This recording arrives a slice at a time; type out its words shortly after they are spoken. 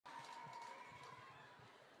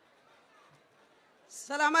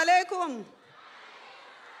Salamu alaikum.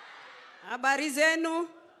 Habari zenu.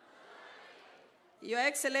 Your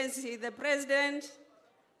Excellency the President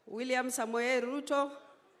William Samoei Ruto,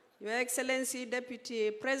 Your Excellency Deputy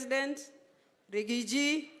President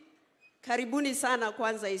Rigiji, karibuni sana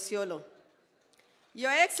kwanza Isiolo.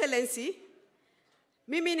 Your Excellency,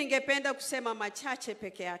 mimi ningependa kusema machache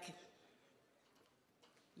peke yake.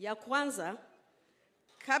 Ya kwanza,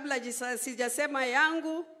 kabla sijasema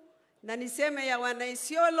yangu na niseme ya wana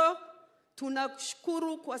Isiolo,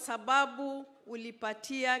 tunakushukuru kwa sababu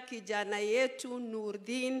ulipatia kijana yetu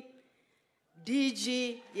Nurdin DG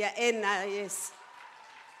ya NIS.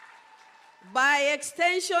 By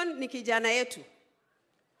extension ni kijana yetu.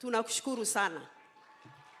 Tunakushukuru sana.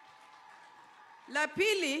 La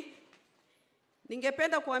pili,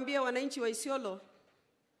 ningependa kuambia wananchi wa Isiolo,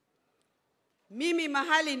 mimi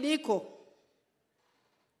mahali niko,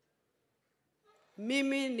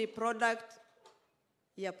 mimi ni product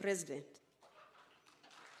ya president.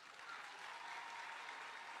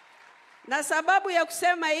 Na sababu ya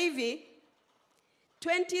kusema hivi,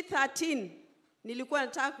 2013 nilikuwa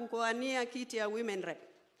nataka kuwania kiti ya women rep.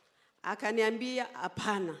 Akaniambia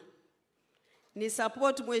hapana, ni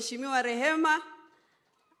support Mheshimiwa Rehema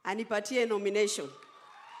anipatie nomination.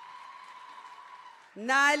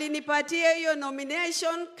 Na alinipatia hiyo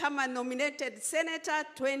nomination kama nominated senator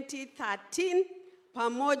 2013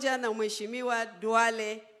 pamoja na Mheshimiwa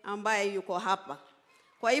Duale ambaye yuko hapa.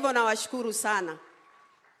 Kwa hivyo nawashukuru sana.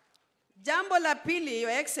 Jambo la pili,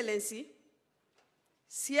 Your Excellency,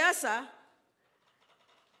 siasa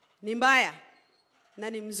ni mbaya na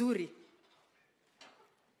ni mzuri.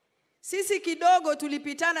 Sisi kidogo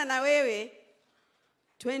tulipitana na wewe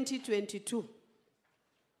 2022.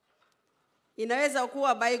 Inaweza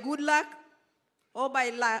kuwa by good luck or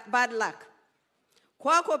by bad luck.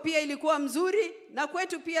 Kwako pia ilikuwa mzuri na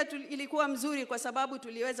kwetu pia ilikuwa mzuri kwa sababu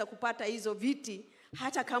tuliweza kupata hizo viti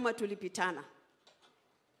hata kama tulipitana.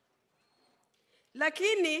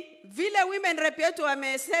 Lakini vile women rep yetu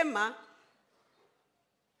wamesema,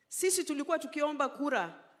 sisi tulikuwa tukiomba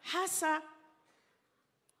kura, hasa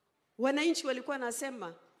wananchi walikuwa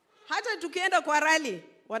nasema, hata tukienda kwa rally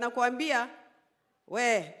wanakuambia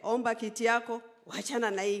we omba kiti yako,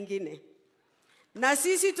 wachana na hii ingine. Na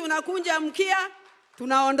sisi tunakunja mkia,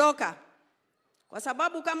 tunaondoka. Kwa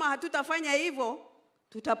sababu kama hatutafanya hivyo,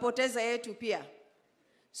 tutapoteza yetu pia.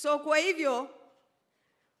 So kwa hivyo,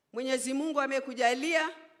 Mwenyezi Mungu amekujalia,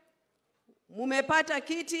 mumepata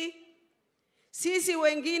kiti. Sisi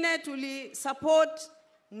wengine tulisupport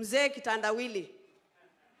mzee Kitandawili.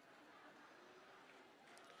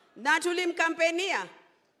 Na tulimkampenia.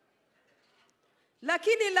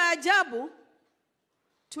 Lakini la ajabu,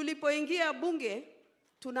 tulipoingia bunge,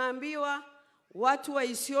 tunaambiwa watu wa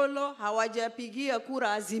Isiolo hawajapigia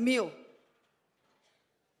kura Azimio.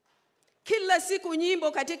 Kila siku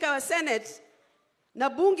nyimbo katika Senate na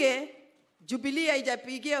bunge, Jubilee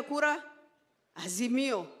haijapigia kura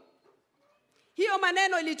Azimio. Hiyo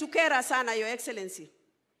maneno ilitukera sana, Your Excellency.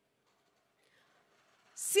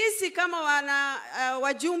 Sisi kama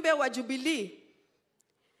wajumbe wa Jubilee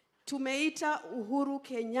tumeita Uhuru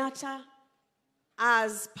Kenyatta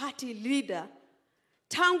as party leader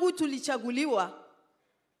tangu tulichaguliwa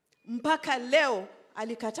mpaka leo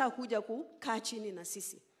alikataa kuja kukaa chini na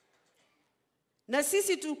sisi. Na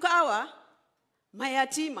sisi tukawa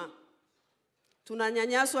mayatima.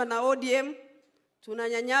 Tunanyanyaswa na ODM,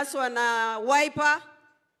 tunanyanyaswa na Wiper.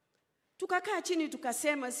 Tukakaa chini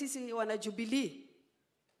tukasema sisi wana Jubilee,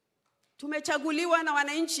 tumechaguliwa na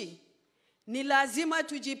wananchi, ni lazima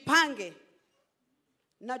tujipange.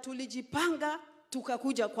 Na tulijipanga,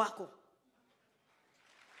 tukakuja kwako.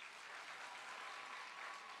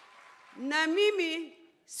 Na mimi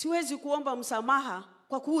siwezi kuomba msamaha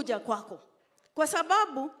kwa kuja kwako, kwa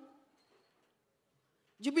sababu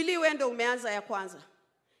Jubilee wewe ndio umeanza ya kwanza.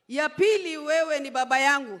 Ya pili, wewe ni baba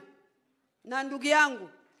yangu na ndugu yangu.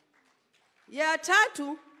 Ya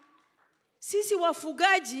tatu, sisi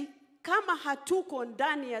wafugaji kama hatuko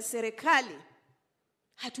ndani ya serikali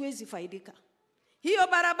hatuwezi faidika. Hiyo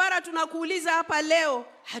barabara tunakuuliza hapa leo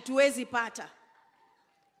hatuwezi pata.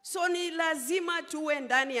 So ni lazima tuwe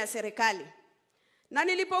ndani ya serikali. Na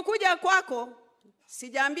nilipokuja kwako,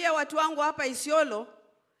 sijaambia watu wangu hapa Isiolo,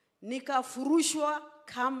 nikafurushwa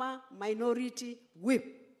kama minority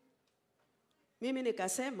whip. Mimi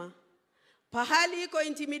nikasema, pahali iko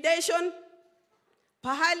intimidation,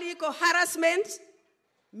 pahali iko harassment,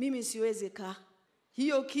 mimi siwezi kaa.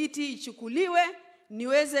 Hiyo kiti ichukuliwe,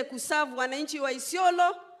 niweze kuserve wananchi wa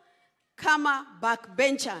Isiolo kama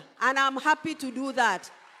backbencher. And I'm happy to do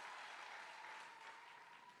that.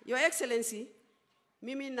 Your Excellency,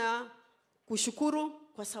 mimi na kushukuru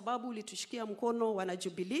kwa sababu ulitushikia mkono wana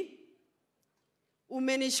Jubilee.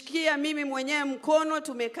 Umenishikia mimi mwenyewe mkono,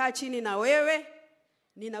 tumekaa chini na wewe.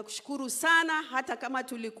 Ninakushukuru sana, hata kama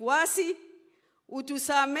tulikuasi,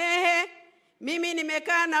 utusamehe. Mimi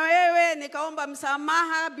nimekaa na wewe, nikaomba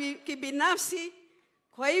msamaha kibinafsi.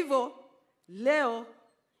 Kwa hivyo, leo,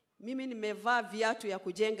 mimi nimevaa viatu ya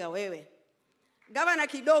kujenga wewe. Gavana,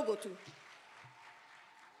 kidogo tu.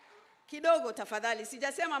 Kidogo tafadhali,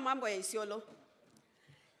 sijasema mambo ya Isiolo.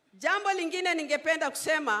 Jambo lingine ningependa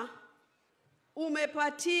kusema,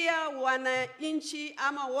 umepatia wananchi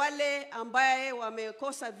ama wale ambaye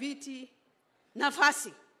wamekosa viti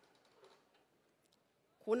nafasi.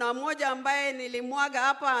 Kuna mmoja ambaye nilimwaga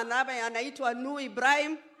hapa anaitwa Nu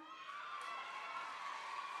Ibrahim.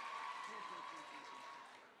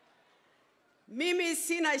 Mimi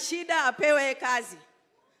sina shida, apewe kazi.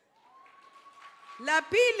 La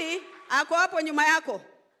pili, ako hapo nyuma yako.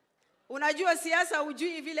 Unajua siasa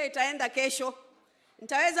hujui vile itaenda kesho.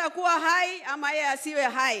 Nitaweza kuwa hai ama yeye asiwe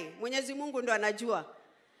hai. Mwenyezi Mungu ndo anajua.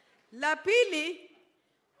 La pili,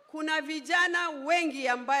 kuna vijana wengi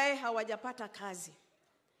ambaye hawajapata kazi.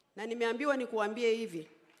 Na nimeambiwa nikuambie hivi.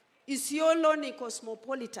 Isiolo ni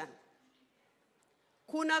cosmopolitan.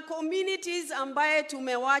 Kuna communities ambaye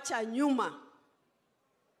tumewacha nyuma.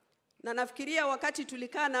 Na nafikiria wakati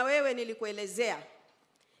tulikaa na wewe nilikuelezea.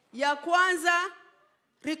 Ya kwanza,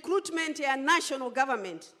 recruitment ya national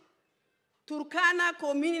government. Turkana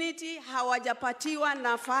community hawajapatiwa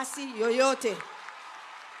nafasi yoyote.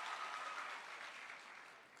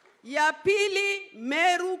 Ya pili,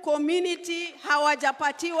 Meru community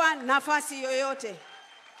hawajapatiwa nafasi yoyote.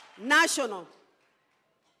 National.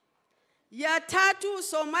 Ya tatu,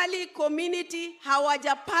 Somali community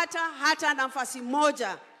hawajapata hata nafasi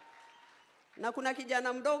moja. Na kuna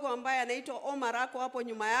kijana mdogo ambaye anaitwa Omar ako hapo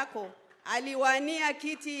nyuma yako, aliwania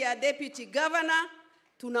kiti ya deputy governor,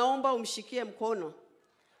 tunaomba umshikie mkono.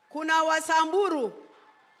 Kuna Wasamburu,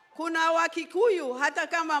 kuna Wakikuyu, hata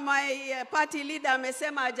kama my party leader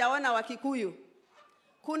amesema hajaona Wakikuyu.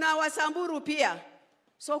 Kuna Wasamburu pia.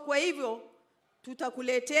 So kwa hivyo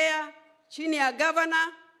tutakuletea chini ya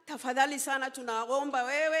governor. Tafadhali sana tunaomba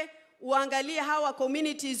wewe uangalie hawa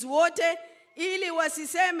communities wote ili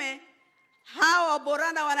wasiseme hawa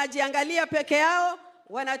Borana wanajiangalia peke yao,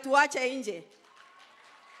 wanatuacha nje.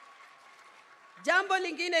 Jambo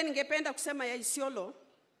lingine ningependa kusema ya Isiolo,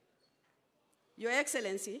 Your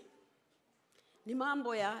Excellency, ni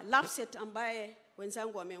mambo ya lapset ambaye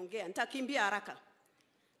wenzangu wameongea. Nitakimbia haraka.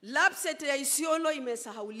 Lapset ya Isiolo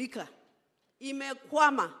imesahaulika.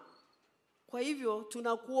 Imekwama. Kwa hivyo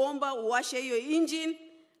tunakuomba uwashe hiyo engine,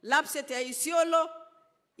 lapset ya Isiolo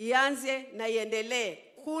ianze na iendelee.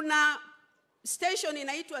 Kuna station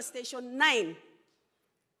inaitwa Station 9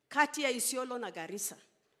 kati ya Isiolo na Garissa.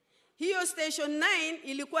 Hiyo Station 9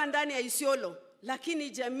 ilikuwa ndani ya Isiolo, lakini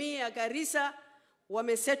jamii ya Garissa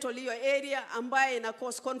wamesettle hiyo area ambaye ina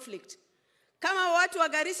cause conflict. Kama watu wa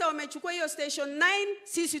Garissa wamechukua hiyo Station 9,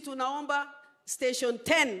 sisi tunaomba Station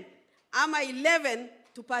 10 ama 11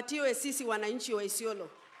 tupatiwe sisi wananchi wa Isiolo.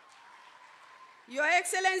 Your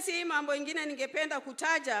Excellency, mambo ingine ningependa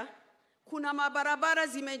kutaja, kuna mabarabara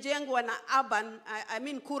zimejengwa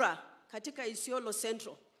na Kura katika Isiolo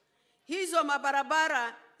Central. Hizo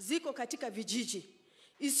mabarabara ziko katika vijiji.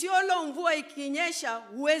 Isiolo mvua ikinyesha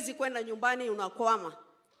huwezi kwenda nyumbani, unakwama.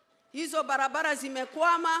 Hizo barabara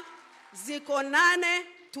zimekwama, ziko 8,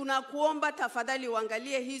 tunakuomba tafadhali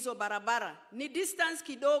uangalie hizo barabara. Ni distance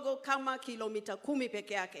kidogo kama kilomita 10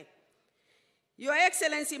 peke yake. Your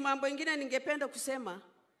Excellency, mambo ingine ningependa kusema,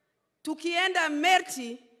 tukienda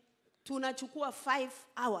Merti tunachukua 5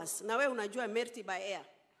 hours. Na wewe unajua Merti by air.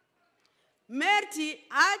 Merti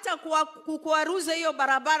hata kukwaruza hiyo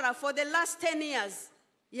barabara for the last 10 years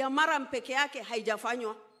ya mara peke yake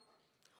haijafanywa.